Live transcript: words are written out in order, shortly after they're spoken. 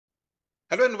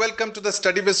Hello and welcome to the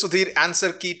Study with Sudhir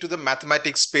answer key to the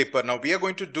mathematics paper. Now we are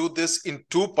going to do this in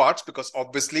two parts because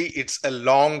obviously it's a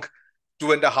long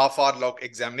 2.5 hour long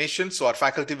examination. So our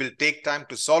faculty will take time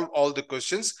to solve all the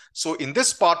questions. So in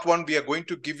this part one, we are going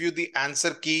to give you the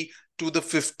answer key to the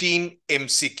 15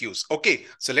 MCQs. Okay,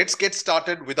 so let's get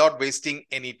started without wasting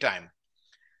any time.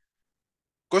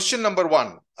 Question number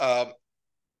one,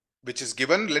 which is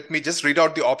given. Let me just read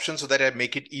out the option so that I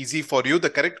make it easy for you. The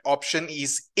correct option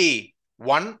is A.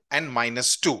 1 and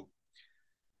minus 2.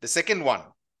 The second one,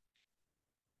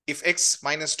 if x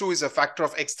minus 2 is a factor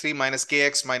of x3 minus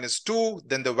kx minus 2,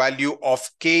 then the value of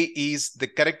k is, the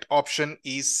correct option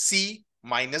is C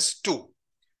minus 2.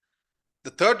 The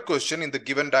third question in the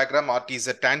given diagram, RT is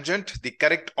a tangent. The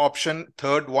correct option,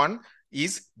 third one,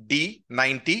 is D,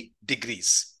 90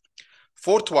 degrees.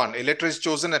 Fourth one, a letter is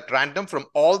chosen at random from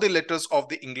all the letters of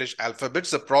the English alphabet.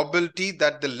 The probability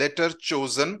that the letter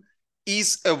chosen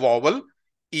is a vowel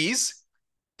is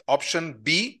option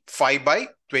B, 5 by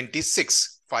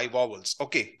 26, 5 vowels.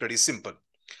 Okay, pretty simple.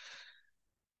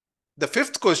 The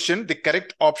fifth question, the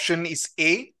correct option is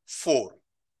A, 4.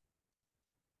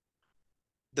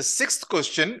 The sixth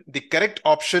question, the correct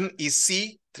option is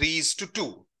C,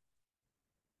 3:2.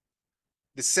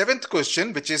 The seventh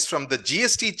question, which is from the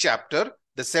GST chapter,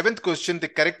 the seventh question, the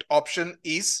correct option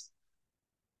is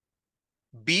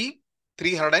B,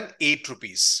 308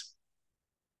 rupees.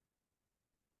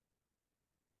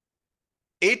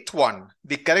 Eighth one,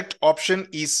 the correct option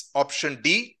is option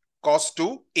D, cos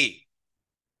 2A.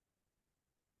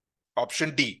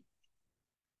 Option D.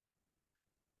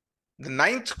 The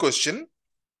ninth question,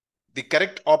 the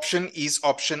correct option is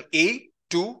option A,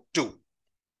 2, 2.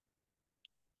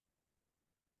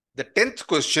 The 10th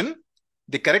question,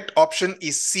 the correct option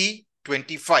is C,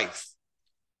 25.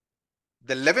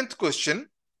 The 11th question,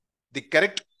 the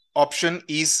correct option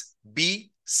is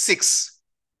B, 6.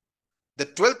 The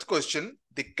 12th question,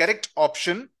 the correct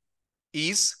option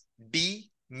is D,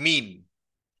 mean.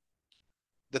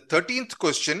 The 13th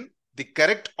question, the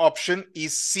correct option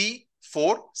is C,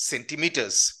 4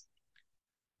 centimeters.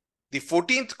 The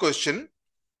 14th question,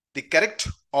 the correct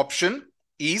option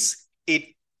is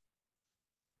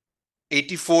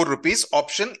 84 rupees,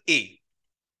 option A.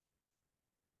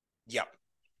 Yeah.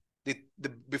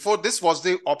 Before this was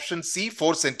the option C,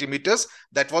 4 centimeters.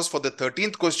 That was for the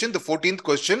 13th question. The 14th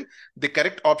question, the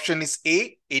correct option is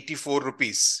A, 84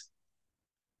 rupees.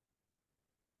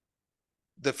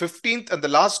 The 15th and the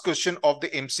last question of the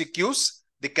MCQs,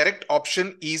 the correct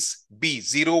option is B,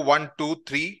 0, 1, 2,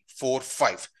 3, 4,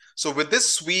 5. So with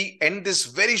this, we end this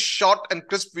very short and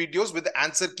crisp videos with the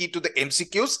answer key to the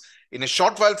MCQs. In a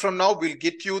short while from now, we'll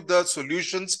get you the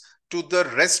solutions to the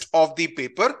rest of the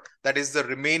paper. That is the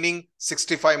remaining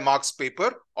 65 marks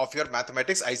paper of your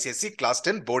mathematics ICSE class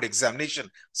 10 board examination.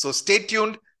 So stay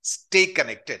tuned, stay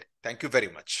connected. Thank you very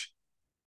much.